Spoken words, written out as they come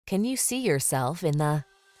Can you see yourself in the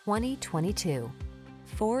 2022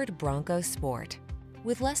 Ford Bronco Sport?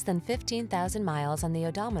 With less than 15,000 miles on the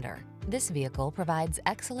odometer, this vehicle provides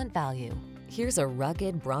excellent value. Here's a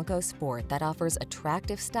rugged Bronco Sport that offers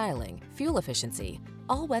attractive styling, fuel efficiency,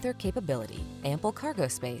 all-weather capability, ample cargo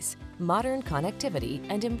space, modern connectivity,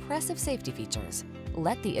 and impressive safety features.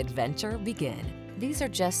 Let the adventure begin. These are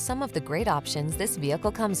just some of the great options this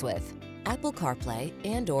vehicle comes with: Apple CarPlay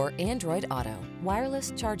and/or Android Auto,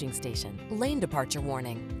 wireless charging station, lane departure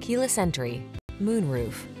warning, keyless entry,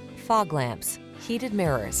 moonroof, fog lamps, heated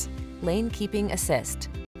mirrors, lane keeping assist,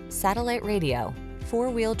 satellite radio,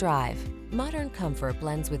 four-wheel drive. Modern comfort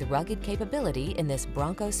blends with rugged capability in this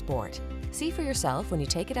Bronco Sport. See for yourself when you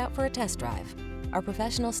take it out for a test drive. Our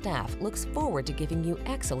professional staff looks forward to giving you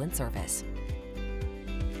excellent service.